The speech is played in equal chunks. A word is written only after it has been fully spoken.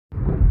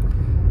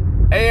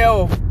Hey,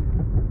 yo,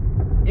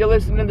 you're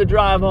listening to The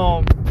Drive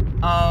Home.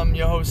 I'm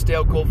your host,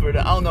 Dale Colford.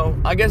 I don't know,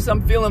 I guess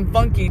I'm feeling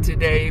funky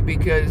today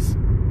because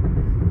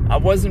I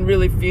wasn't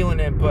really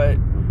feeling it, but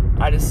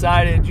I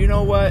decided, you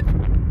know what?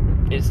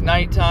 It's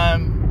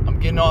nighttime. I'm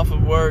getting off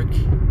of work.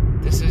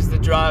 This is The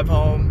Drive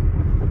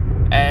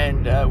Home.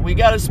 And we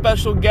got a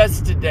special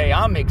guest today.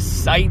 I'm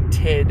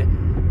excited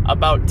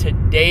about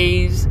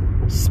today's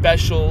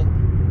special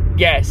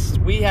guest.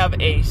 We have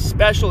a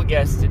special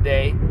guest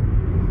today.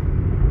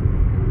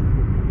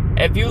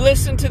 If you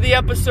listened to the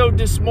episode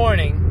this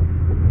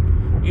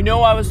morning, you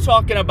know I was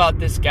talking about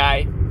this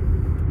guy.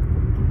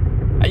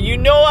 You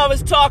know I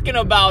was talking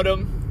about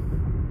him.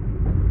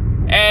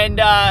 And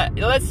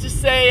let's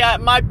just say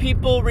my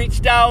people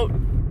reached out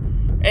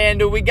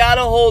and we got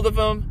a hold of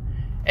him.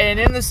 And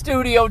in the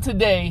studio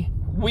today,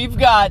 we've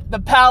got the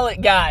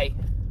Pallet Guy.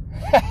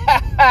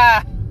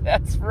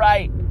 That's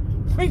right.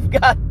 We've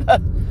got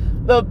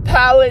the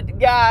Pallet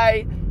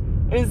Guy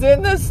is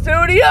in the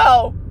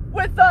studio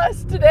with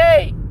us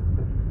today.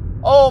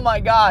 Oh my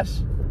gosh.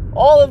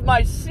 All of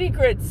my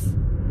secrets,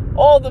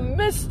 all the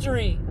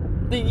mystery,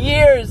 the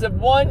years of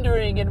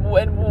wondering and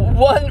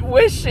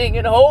wishing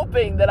and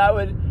hoping that I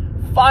would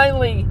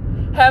finally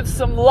have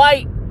some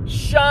light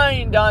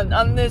shined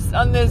on this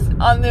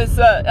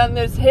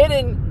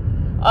hidden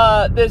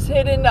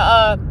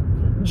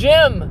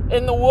gem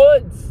in the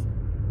woods.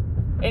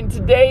 And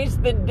today's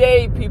the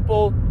day,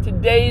 people.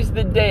 Today's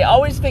the day. I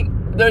always think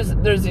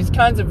there's these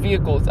kinds of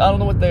vehicles. I don't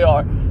know what they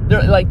are.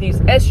 They're like these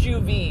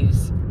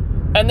SUVs.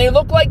 And they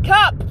look like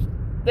cops.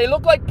 They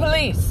look like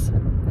police.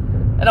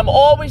 And I'm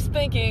always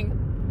thinking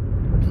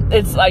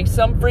it's like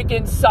some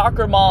freaking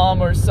soccer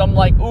mom or some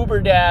like Uber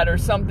dad or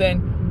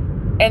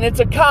something. And it's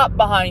a cop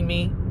behind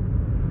me.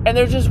 And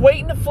they're just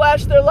waiting to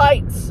flash their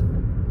lights.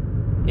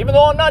 Even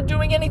though I'm not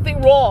doing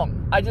anything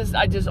wrong. I just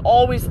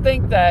always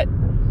think that,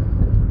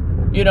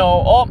 you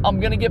know, oh, I'm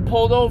going to get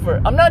pulled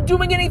over. I'm not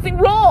doing anything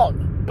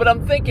wrong. But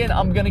I'm thinking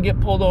I'm going to get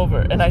pulled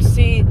over. And I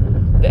see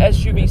the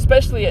SUV,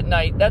 especially at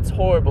night. That's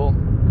horrible.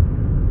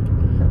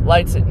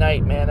 Lights at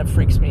night, man, it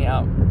freaks me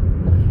out.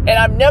 And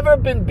I've never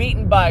been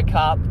beaten by a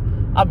cop.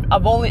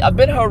 I've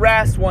been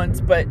harassed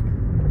once, but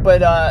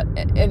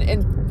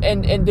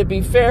to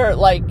be fair,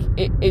 like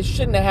it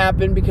shouldn't have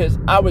happened because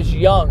I was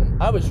young.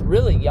 I was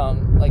really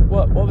young. Like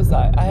what was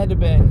I? I had to have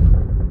been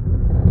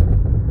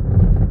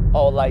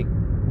like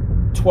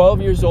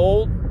 12 years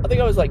old. I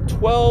think I was like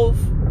 12.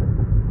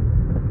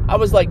 I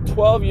was like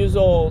 12 years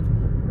old,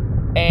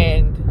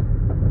 and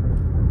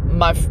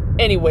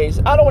anyways,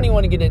 I don't even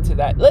want to get into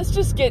that. Let's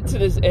just get to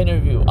this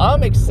interview.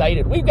 I'm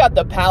excited. We've got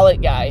the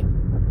Pallet Guy.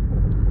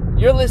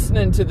 You're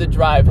listening to The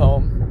Drive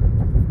Home.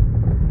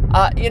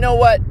 You know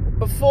what?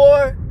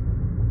 Before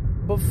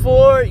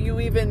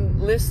you even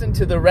listen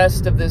to the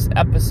rest of this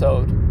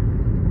episode,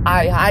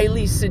 I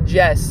highly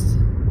suggest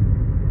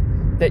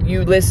that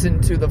you listen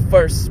to the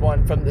first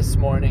one from this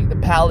morning, the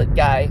Pallet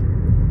Guy,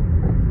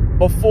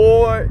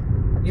 before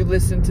you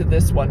listen to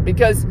this one,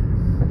 because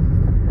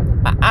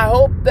I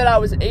hope that I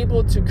was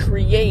able to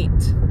create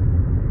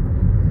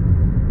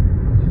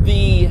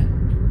the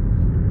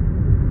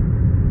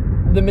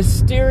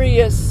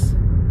mysterious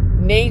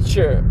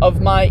nature of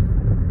my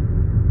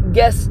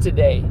guest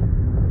today,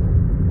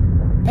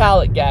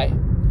 Pallet Guy.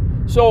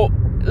 So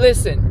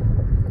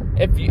listen,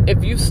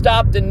 if you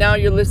stopped and now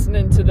you're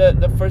listening to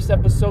the first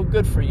episode,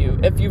 good for you.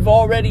 If you've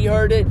already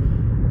heard it,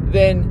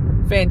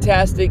 then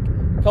fantastic.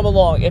 Come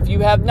along. If you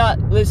have not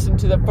listened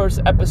to the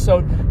first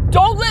episode,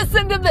 don't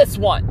listen to this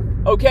one.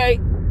 Okay?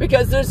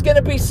 Because there's going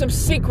to be some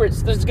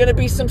secrets. There's going to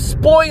be some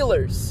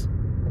spoilers.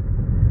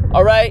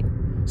 Alright?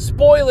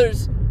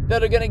 Spoilers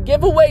that are going to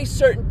give away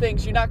certain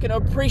things you're not going to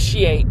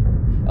appreciate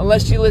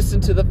unless you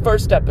listen to the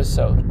first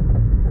episode.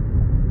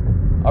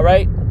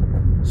 Alright?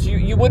 So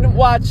you wouldn't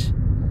watch,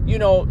 you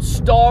know,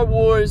 Star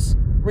Wars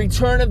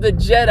Return of the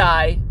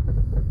Jedi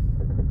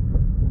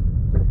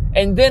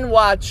and then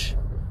watch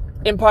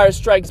Empire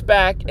Strikes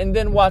Back and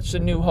then watch A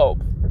New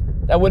Hope.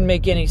 That wouldn't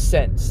make any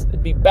sense.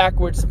 It'd be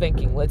backwards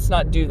thinking. Let's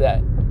not do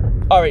that.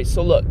 Alright,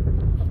 so look.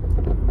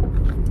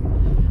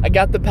 I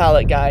got the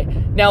Pallet Guy.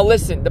 Now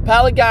listen, the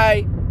Pallet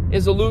Guy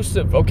is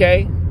elusive,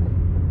 okay?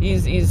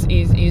 He's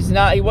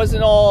not, he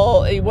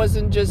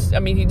wasn't just, I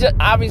mean,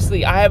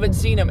 obviously, I haven't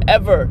seen him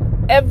ever.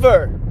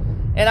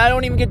 And I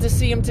don't even get to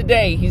see him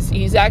today.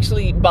 He's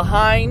actually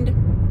behind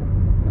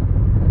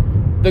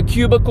the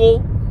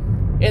cubicle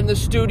in the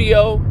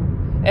studio,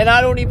 and I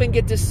don't even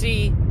get to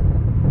see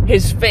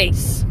his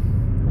face.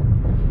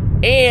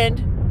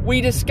 And we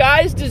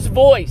disguised his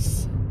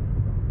voice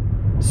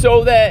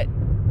so that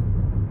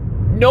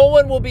no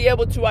one will be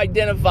able to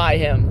identify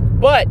him.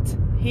 But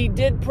he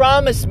did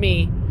promise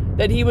me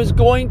that he was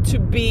going to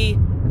be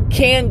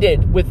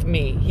candid with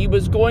me. He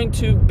was going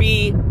to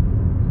be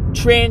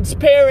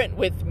transparent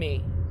with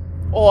me.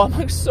 Oh,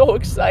 I'm so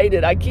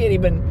excited. I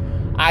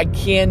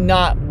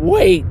cannot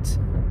wait.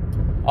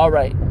 All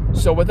right.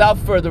 So without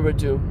further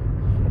ado,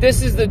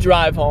 this is The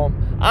Drive Home.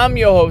 I'm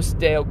your host,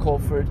 Dale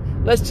Colford.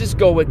 Let's just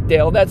go with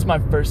Dale. That's my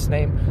first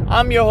name.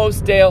 I'm your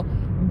host, Dale.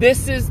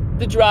 this is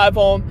the drive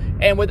home.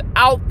 And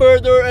without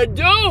further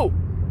ado,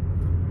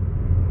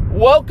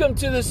 welcome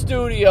to the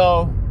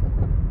studio,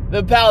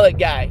 the Pallet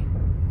Guy.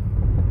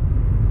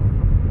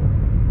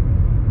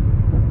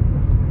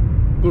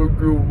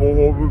 Thank you for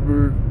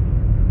having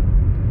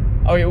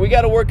me. Okay, we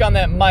got to work on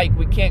that mic.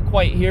 We can't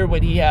quite hear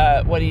what he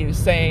was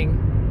saying.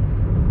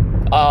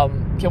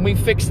 Can we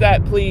fix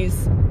that, please?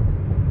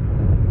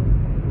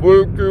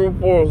 Thank you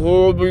for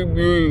having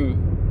me.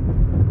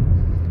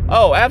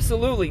 Oh,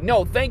 absolutely.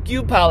 No, thank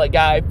you, Pallet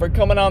Guy, for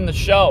coming on the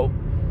show.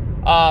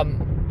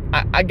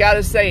 I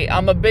gotta say,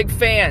 I'm a big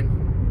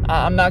fan.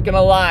 I'm not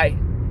gonna lie.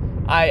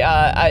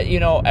 I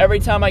every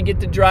time I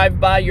get to drive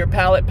by your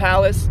Pallet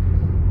Palace.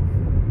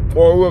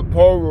 Pallet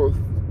Palace.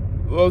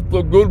 That's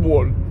a good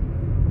one.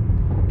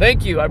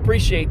 Thank you. I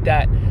appreciate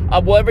that.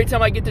 Well, every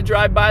time I get to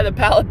drive by the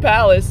Pallet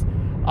Palace,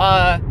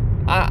 I'm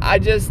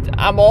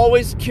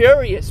always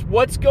curious.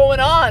 What's going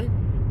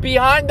on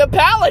behind the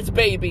pallets,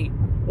 baby?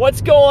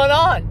 What's going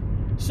on?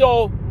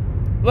 So,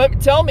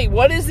 tell me,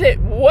 what is it?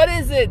 What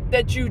is it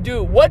that you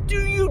do? What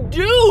do you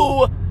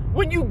do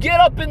when you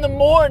get up in the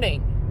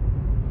morning?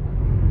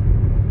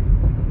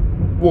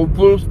 Well,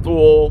 first of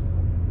all,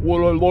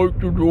 what I like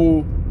to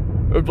do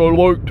is I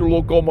like to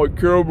look on my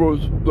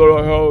cameras that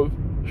I have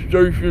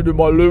stationed in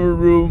my living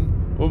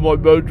room, in my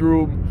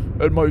bedroom,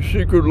 and my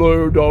secret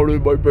lair down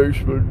in my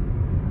basement.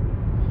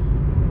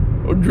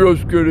 I'm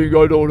just kidding,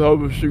 I don't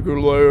have a secret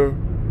lair.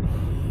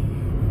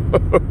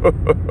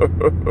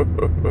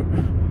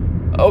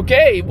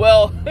 Okay,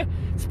 well,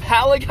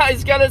 Pallet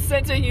Guy's got a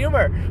sense of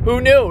humor. Who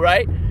knew,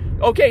 right?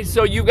 Okay,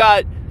 so you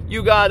got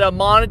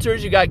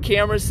monitors, you got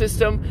camera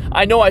system.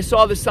 I know I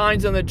saw the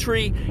signs on the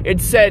tree.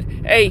 It said,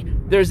 hey,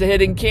 there's the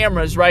hidden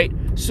cameras, right?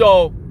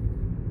 So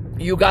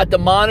you got the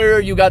monitor,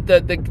 you got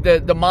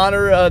the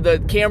monitor, the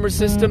camera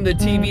system, the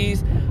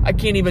TVs. I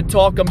can't even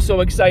talk. I'm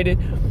so excited.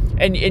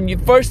 And the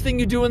first thing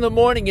you do in the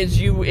morning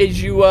is you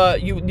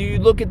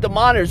look at the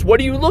monitors. What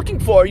are you looking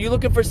for? Are you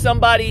looking for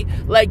somebody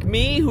like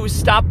me who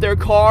stopped their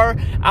car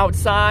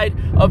outside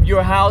of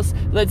your house?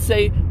 Let's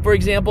say, for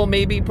example,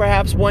 maybe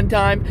perhaps one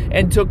time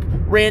and took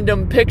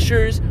random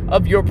pictures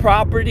of your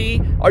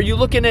property. Are you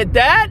looking at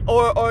that,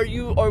 or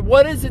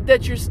what is it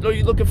that are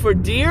you looking for?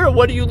 Deer? Or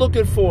what are you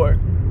looking for?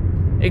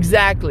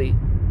 Exactly.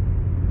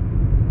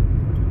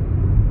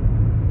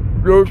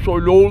 Yes, I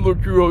know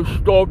that you have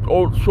stopped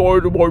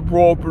outside of my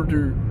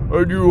property,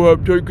 and you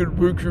have taken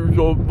pictures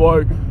of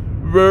my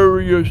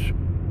various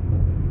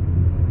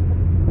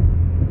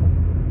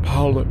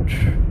pallets.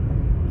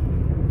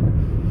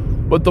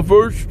 But the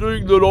first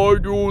thing that I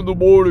do in the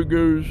morning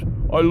is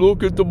I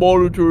look at the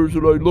monitors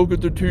and I look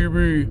at the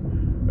TV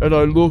and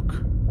I look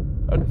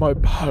at my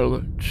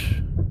pallets.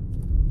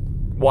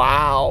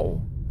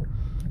 Wow.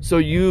 So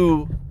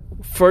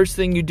first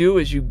thing you do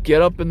is you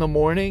get up in the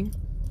morning,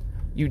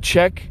 you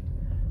check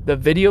the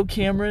video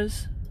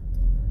cameras,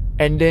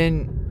 and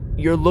then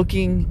you're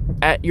looking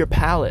at your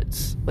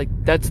pallets. Like,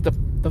 that's the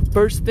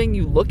first thing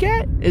you look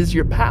at is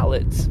your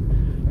pallets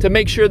to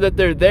make sure that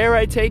they're there,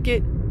 I take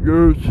it?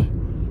 Yes,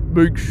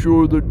 make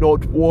sure that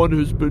not one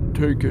has been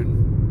taken.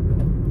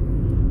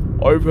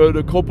 I've had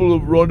a couple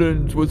of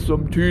run-ins with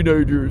some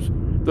teenagers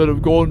that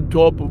have gone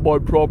top of my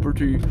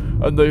property,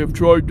 and they have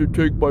tried to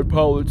take my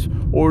pallets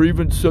or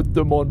even set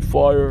them on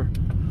fire,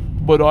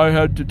 but I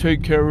had to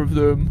take care of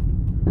them.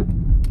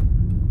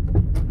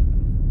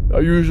 I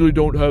usually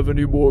don't have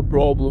any more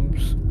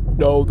problems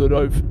now that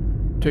I've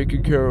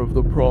taken care of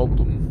the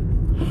problem.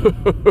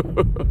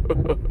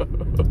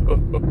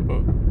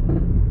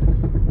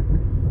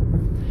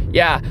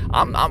 Yeah,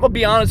 I'm gonna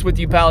be honest with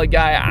you, Pallet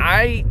Guy.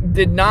 I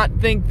did not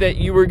think that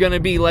you were gonna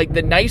be like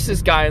the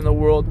nicest guy in the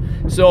world.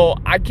 So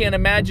I can't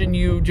imagine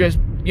you just,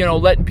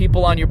 letting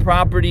people on your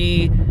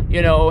property,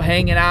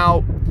 hanging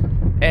out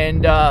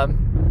and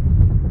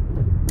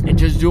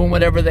just doing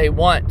whatever they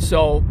want.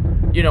 So,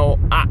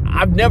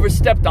 I've never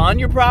stepped on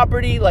your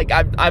property. Like,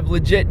 I've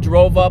legit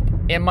drove up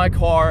in my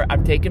car.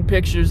 I've taken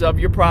pictures of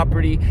your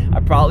property. I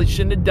probably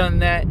shouldn't have done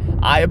that.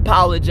 I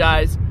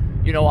apologize.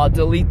 I'll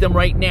delete them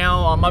right now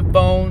on my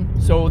phone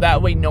so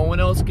that way no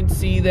one else can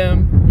see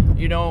them.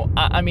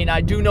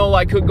 I do know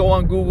I could go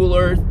on Google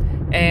Earth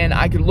and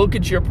I could look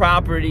at your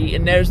property,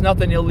 and there's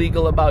nothing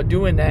illegal about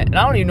doing that. And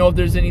I don't even know if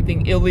there's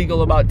anything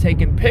illegal about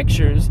taking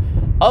pictures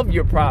of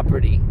your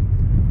property.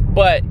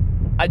 But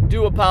I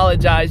do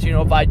apologize,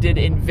 if I did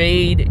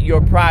invade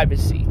your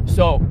privacy.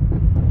 So,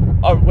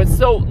 let's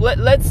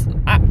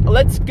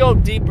go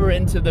deeper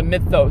into the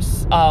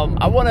mythos.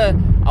 I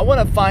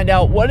wanna find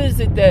out, what is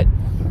it that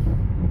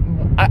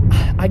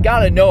I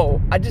gotta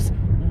know.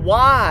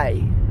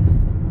 Why?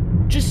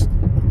 Just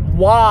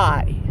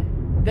why?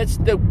 That's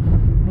the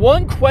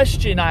one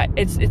question.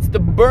 It's the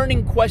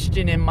burning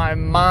question in my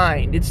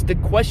mind. It's the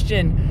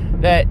question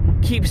that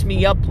keeps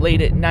me up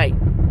late at night.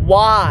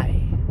 Why?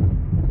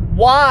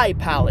 Why,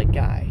 Pallet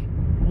Guy?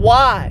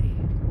 Why?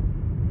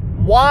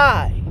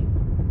 Why?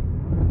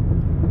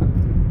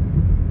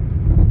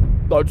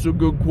 That's a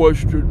good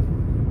question.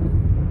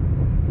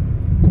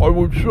 I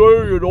would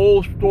say it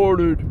all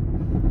started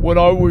when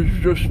I was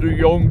just a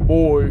young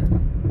boy,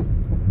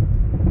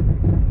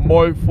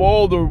 My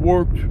father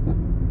worked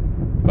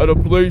at a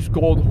place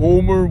called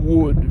Homer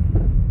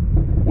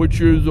Wood,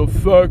 which is a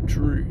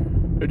factory,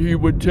 and he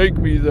would take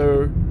me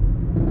there.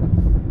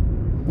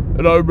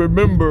 And I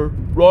remember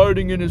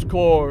riding in his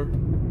car,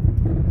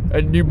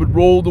 and he would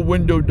roll the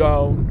window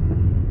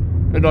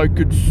down, and I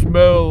could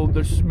smell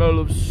the smell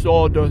of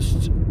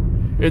sawdust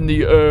in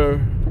the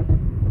air.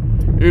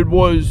 It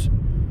was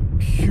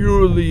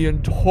purely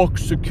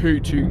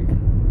intoxicating.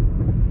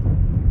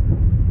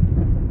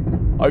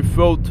 I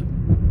felt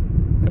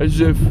as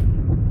if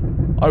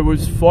I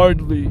was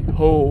finally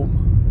home.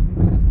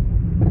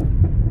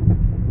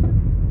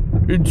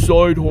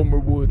 Inside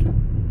Homerwood,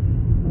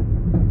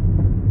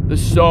 the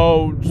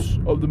sounds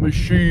of the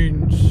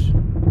machines,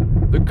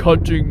 the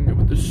cutting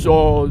with the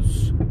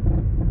saws,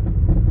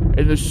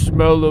 and the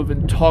smell of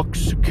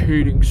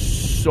intoxicating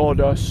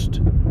sawdust.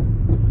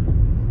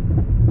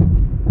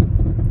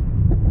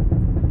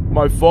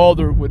 My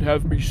father would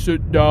have me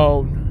sit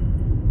down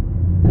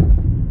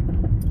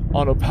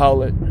on a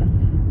pallet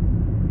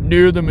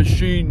near the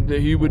machine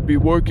that he would be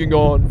working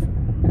on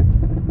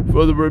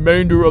for the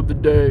remainder of the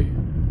day.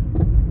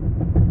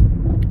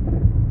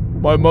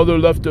 My mother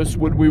left us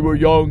when we were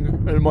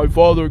young, and my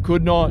father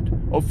could not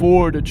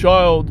afford a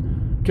child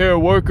care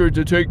worker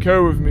to take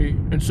care of me,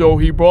 and so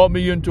he brought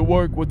me into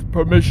work with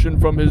permission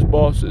from his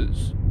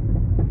bosses.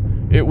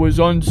 It was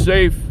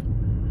unsafe,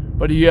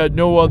 but he had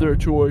no other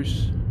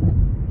choice.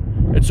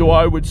 And so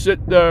I would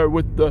sit there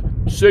with the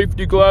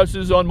safety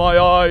glasses on my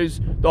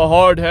eyes, the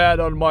hard hat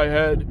on my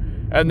head,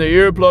 and the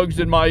earplugs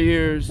in my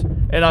ears,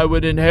 and I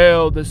would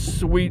inhale the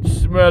sweet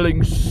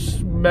smelling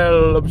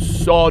smell of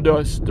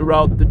sawdust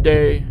throughout the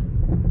day.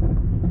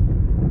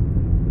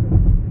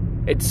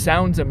 It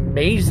sounds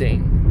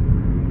amazing.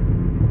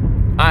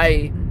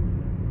 I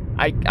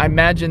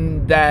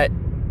imagine that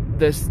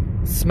this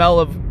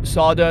smell of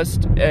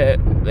sawdust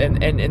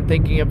and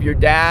thinking of your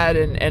dad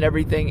and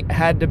everything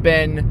had to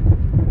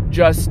been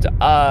just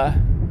a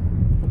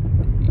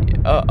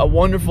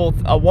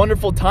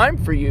wonderful time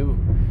for you,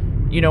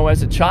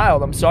 as a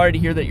child. I'm sorry to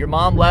hear that your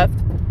mom left,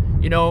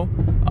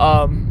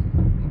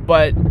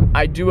 but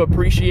I do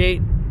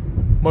appreciate.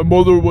 My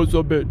mother was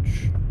a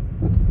bitch.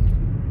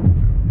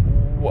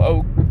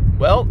 Whoa.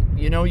 Well,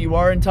 you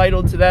are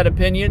entitled to that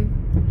opinion.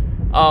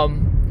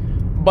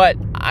 But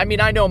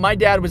I know my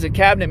dad was a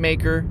cabinet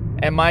maker,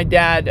 and my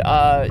dad,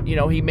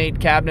 he made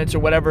cabinets or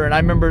whatever, and I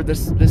remember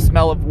the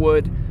smell of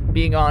wood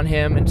being on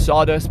him and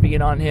sawdust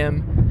being on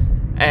him,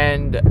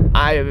 and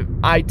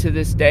I to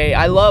this day,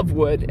 I love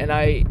wood, and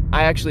I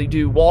actually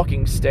do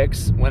walking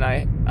sticks when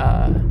I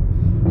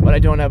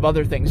don't have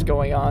other things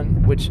going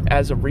on, which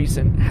as of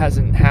recent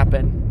hasn't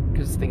happened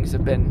because things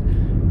have been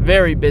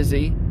very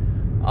busy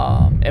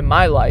in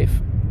my life.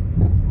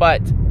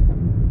 But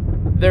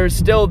there's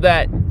still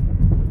that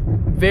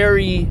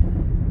very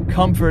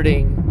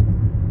comforting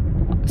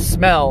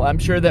smell. I'm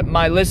sure that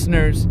my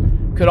listeners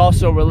could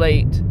also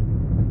relate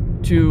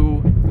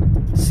to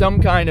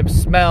some kind of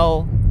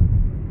smell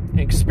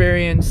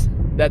experience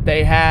that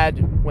they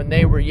had when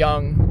they were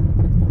young.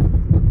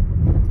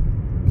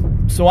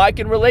 So I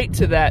can relate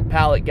to that,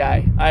 Pallet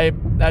Guy.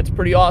 That's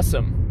pretty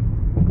awesome.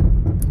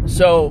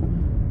 So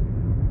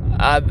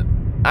I'll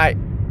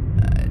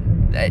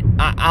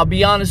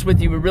be honest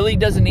with you, it really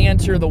doesn't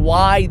answer the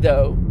why,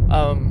 though.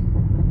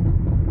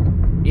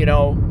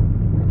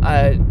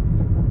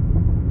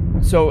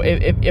 So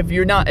if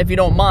you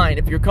don't mind,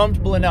 if you're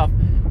comfortable enough,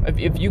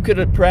 if you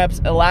could perhaps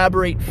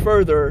elaborate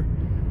further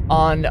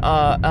on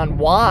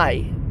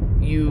why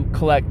you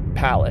collect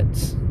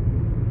pallets.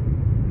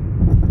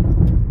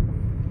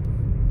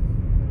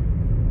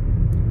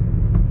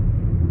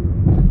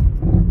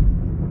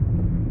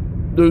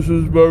 This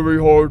is very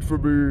hard for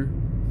me.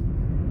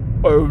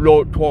 I have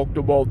not talked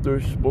about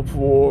this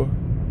before.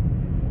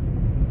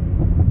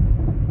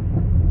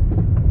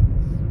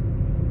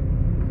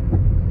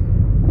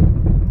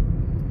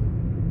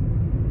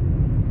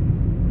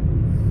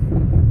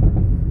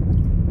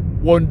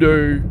 One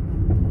day,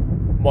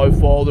 my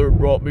father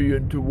brought me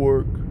into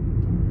work.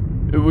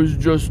 It was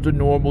just a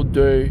normal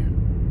day.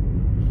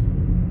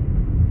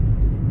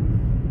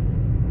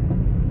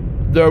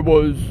 There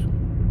was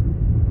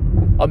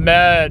a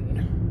man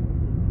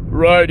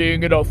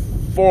riding in a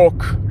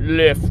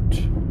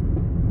forklift,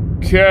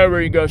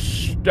 carrying a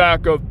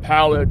stack of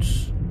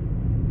pallets.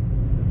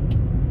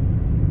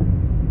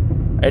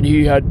 And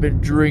he had been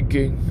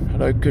drinking,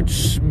 and I could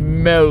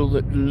smell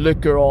the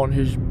liquor on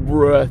his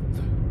breath.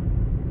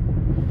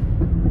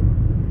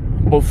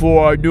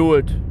 Before I knew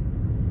it,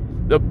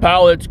 the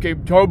pallets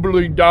came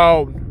tumbling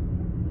down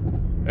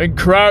and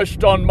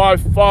crashed on my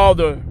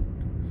father,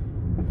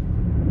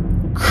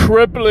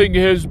 crippling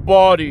his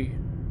body.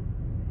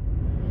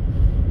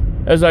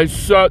 As I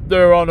sat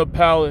there on a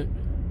pallet,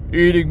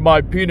 eating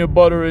my peanut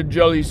butter and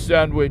jelly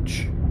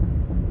sandwich,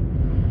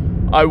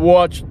 I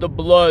watched the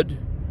blood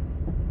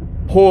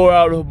pour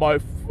out of my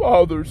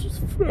father's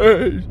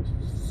face.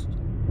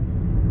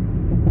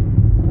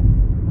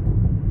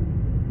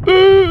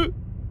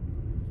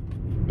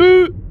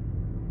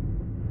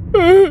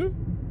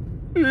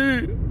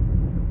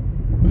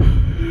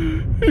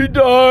 He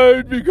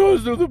died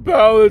because of the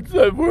pallets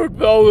that were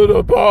falling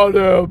upon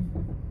him.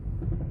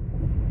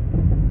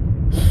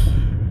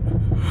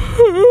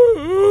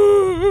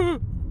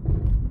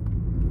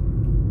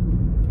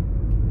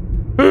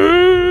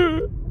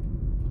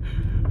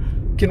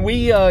 Can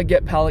we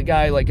get Pallet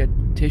Guy like a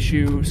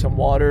tissue, some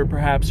water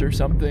perhaps, or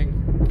something?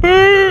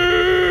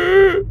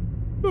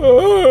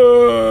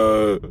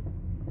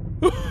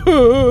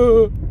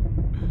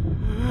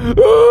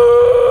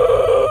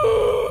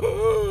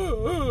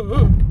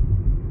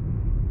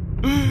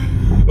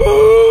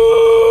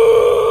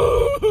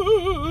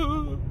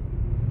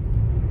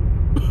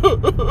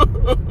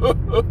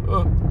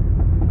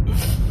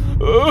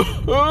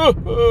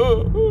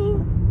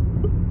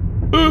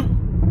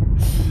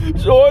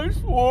 So I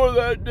swore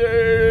that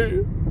day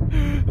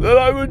that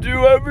I would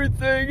do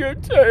everything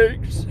it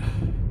takes,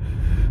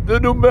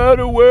 that no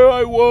matter where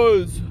I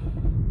was,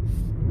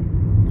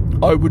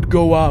 I would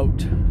go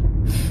out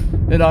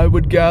and I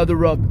would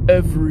gather up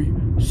every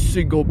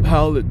single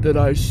pallet that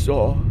I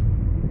saw.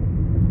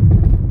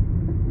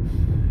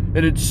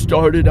 And it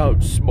started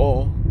out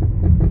small.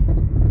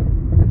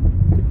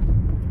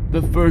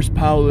 The first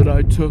pallet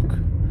I took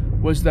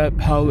was that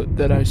pallet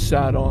that I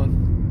sat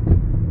on.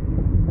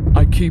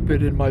 I keep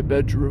it in my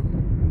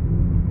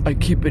bedroom. I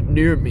keep it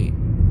near me.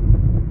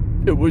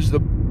 It was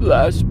the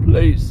last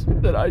place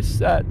that I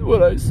sat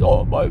when I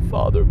saw my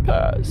father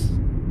pass.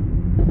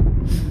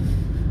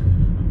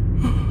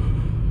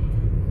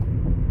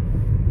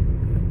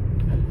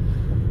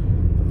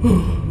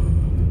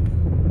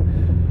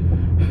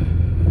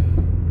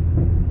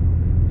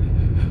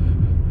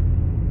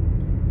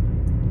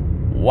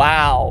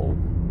 Wow.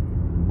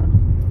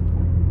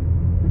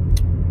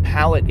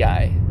 Pallet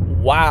Guy.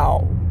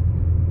 Wow.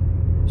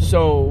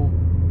 So,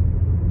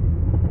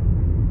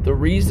 the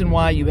reason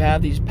why you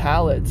have these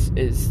pallets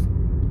is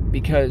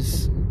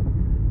because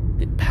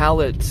the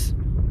pallets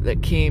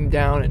that came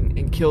down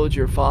and killed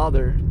your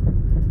father,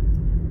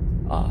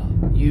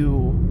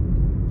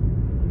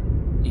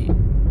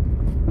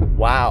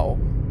 wow.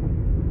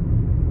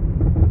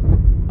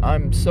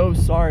 I'm so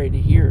sorry to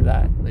hear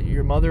that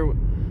your mother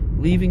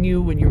leaving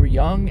you when you were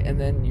young, and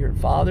then your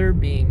father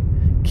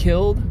being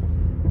killed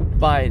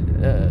by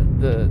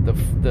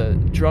the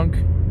drunk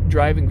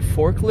driving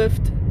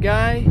forklift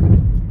guy.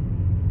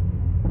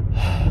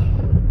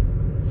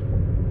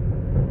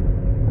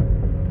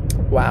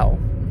 Wow.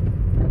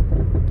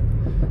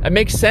 It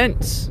makes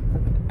sense.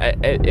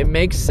 It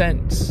makes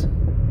sense.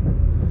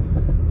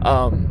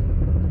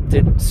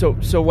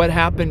 So what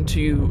happened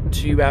to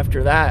you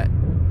after that?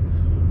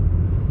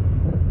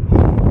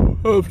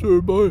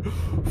 After my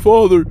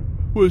father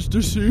was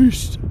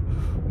deceased,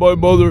 my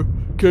mother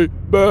came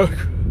back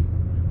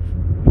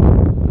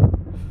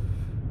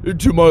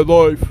into my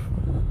life.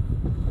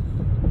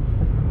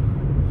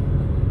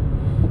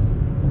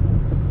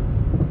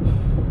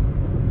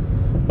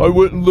 I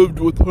went and lived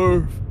with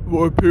her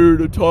for a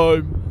period of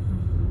time.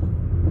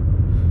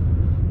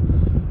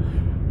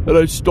 And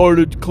I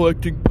started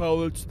collecting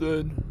pallets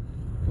then.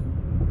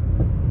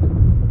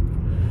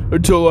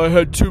 Until I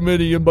had too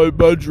many in my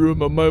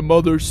bedroom and my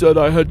mother said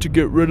I had to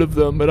get rid of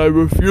them, and I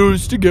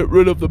refused to get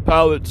rid of the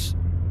pallets.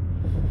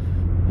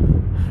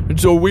 And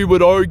so we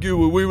would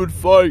argue and we would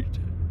fight.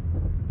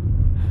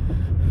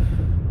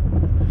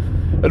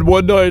 And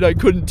one night I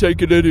couldn't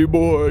take it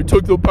anymore. I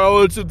took the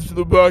pallets into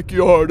the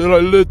backyard and I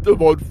lit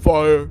them on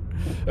fire.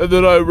 And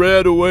then I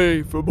ran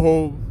away from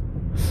home.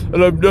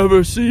 And I've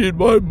never seen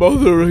my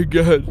mother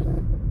again.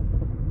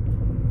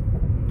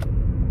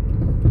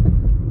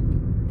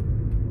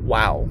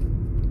 Wow.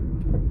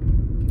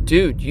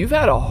 Dude, you've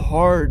had a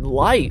hard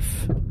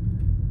life.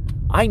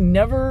 I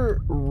never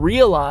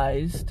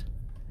realized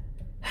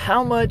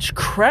how much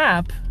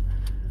crap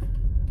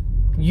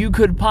you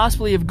could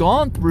possibly have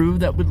gone through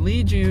that would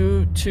lead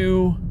you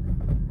to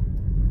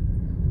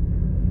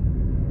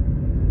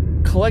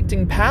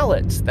collecting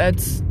pallets.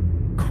 That's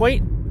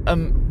quite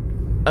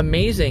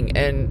amazing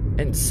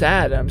and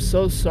sad. I'm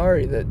so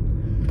sorry that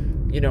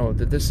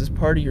that this is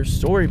part of your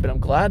story, but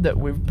I'm glad that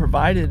we've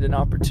provided an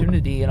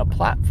opportunity and a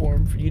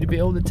platform for you to be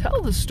able to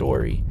tell the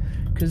story,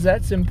 because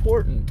that's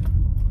important.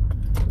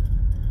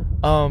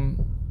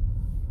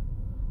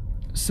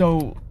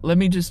 So let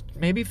me just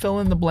maybe fill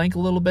in the blank a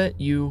little bit.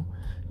 You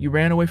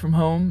ran away from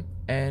home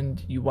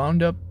and you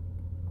wound up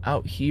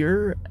out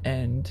here,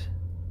 and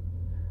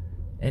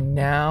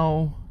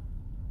now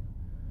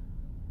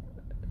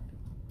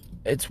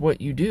it's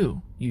what you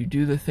do. You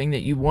do the thing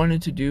that you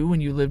wanted to do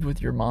when you lived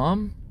with your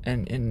mom,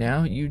 and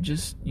now you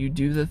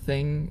do the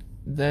thing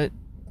that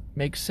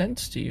makes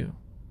sense to you.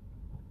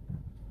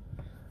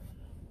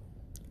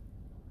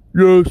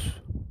 Yes.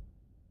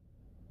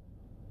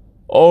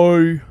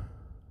 I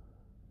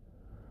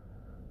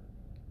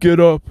get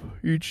up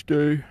each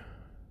day.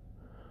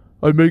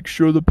 I make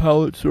sure the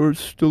pallets are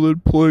still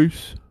in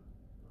place.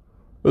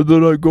 And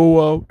then I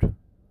go out.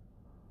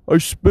 I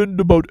spend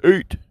about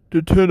 8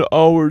 to 10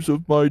 hours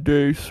of my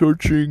day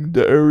searching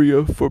the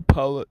area for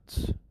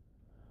pallets.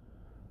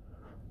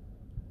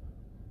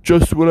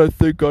 Just when I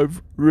think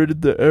I've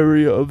rid the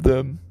area of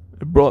them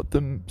I brought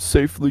them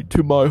safely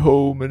to my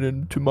home and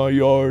into my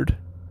yard.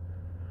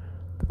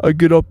 I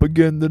get up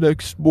again the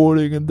next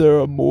morning and there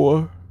are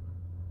more.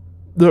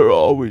 There are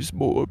always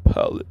more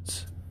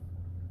pallets.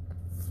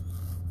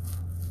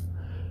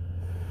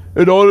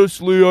 And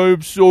honestly, I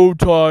am so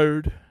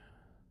tired.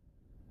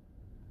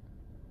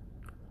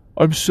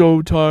 I'm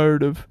so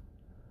tired of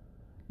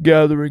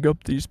gathering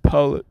up these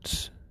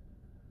pallets.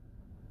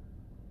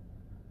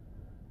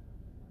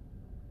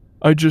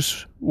 I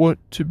just want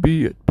to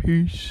be at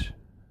peace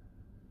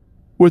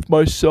with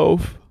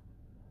myself.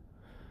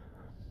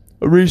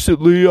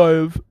 Recently, I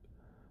have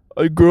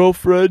a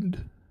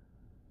girlfriend.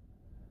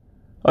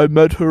 I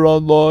met her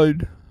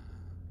online.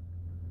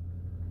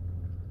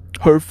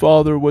 Her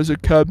father was a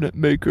cabinet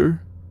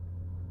maker,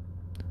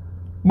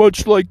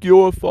 much like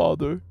your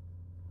father.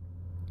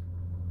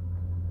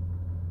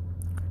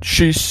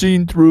 She's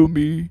seen through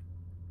me.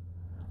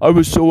 I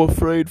was so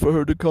afraid for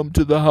her to come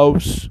to the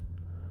house.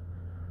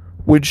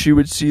 When she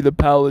would see the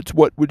pallets,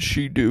 what would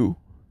she do?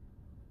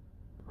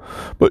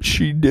 But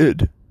she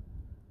did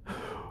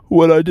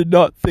what I did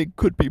not think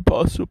could be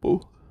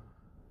possible.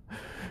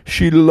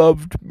 She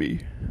loved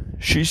me.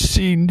 She's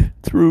seen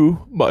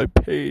through my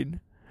pain.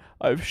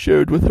 I've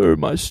shared with her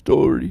my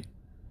story,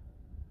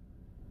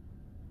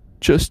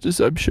 just as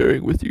I'm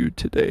sharing with you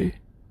today.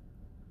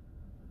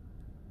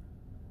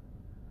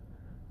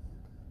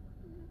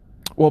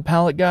 Well,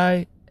 Pallet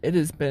Guy, it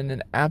has been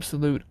an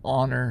absolute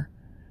honor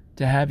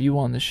to have you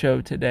on the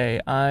show today.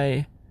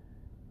 I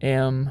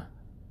am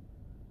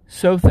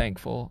so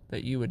thankful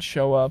that you would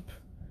show up,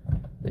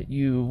 that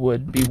you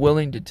would be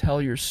willing to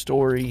tell your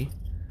story.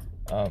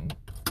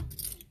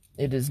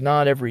 It is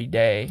not every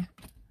day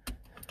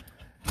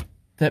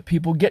that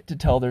people get to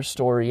tell their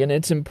story, and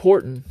it's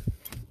important.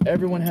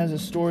 Everyone has a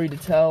story to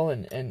tell,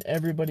 and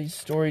everybody's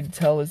story to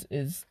tell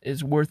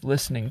is worth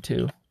listening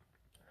to.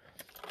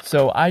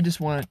 So I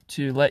just want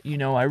to let you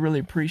know I really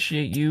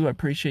appreciate you. I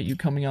appreciate you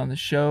coming on the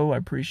show. I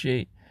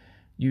appreciate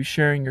you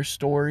sharing your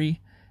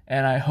story,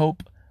 and I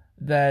hope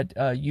that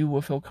you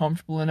will feel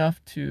comfortable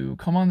enough to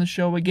come on the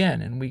show again,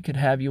 and we could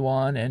have you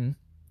on, and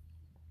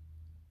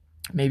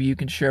maybe you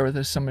can share with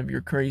us some of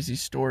your crazy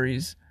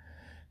stories,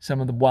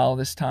 some of the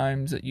wildest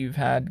times that you've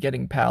had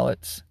getting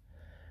pallets.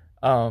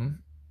 I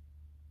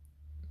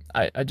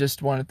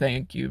just want to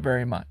thank you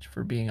very much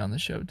for being on the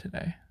show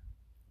today.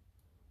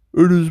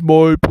 It is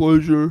my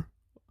pleasure.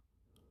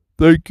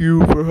 Thank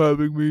you for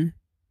having me.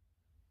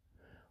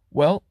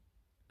 Well,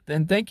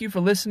 then thank you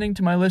for listening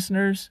to my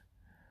listeners,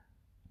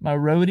 my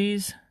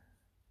roadies.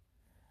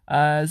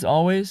 As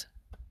always,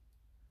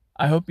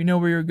 I hope you know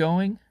where you're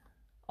going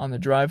on the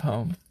drive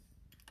home.